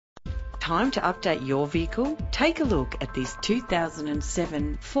Time to update your vehicle? Take a look at this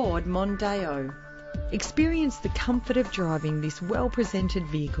 2007 Ford Mondeo. Experience the comfort of driving this well-presented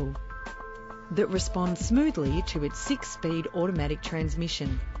vehicle that responds smoothly to its 6-speed automatic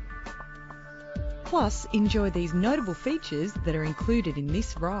transmission. Plus, enjoy these notable features that are included in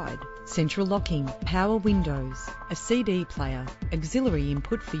this ride: central locking, power windows, a CD player, auxiliary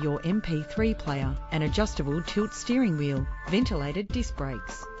input for your MP3 player, an adjustable tilt steering wheel, ventilated disc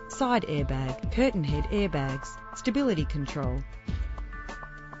brakes, side airbag, curtain head airbags, stability control.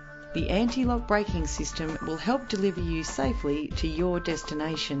 The anti-lock braking system will help deliver you safely to your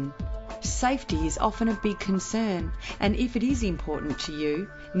destination. Safety is often a big concern, and if it is important to you,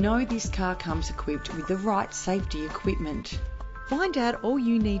 know this car comes equipped with the right safety equipment. Find out all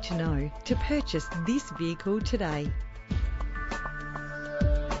you need to know to purchase this vehicle today.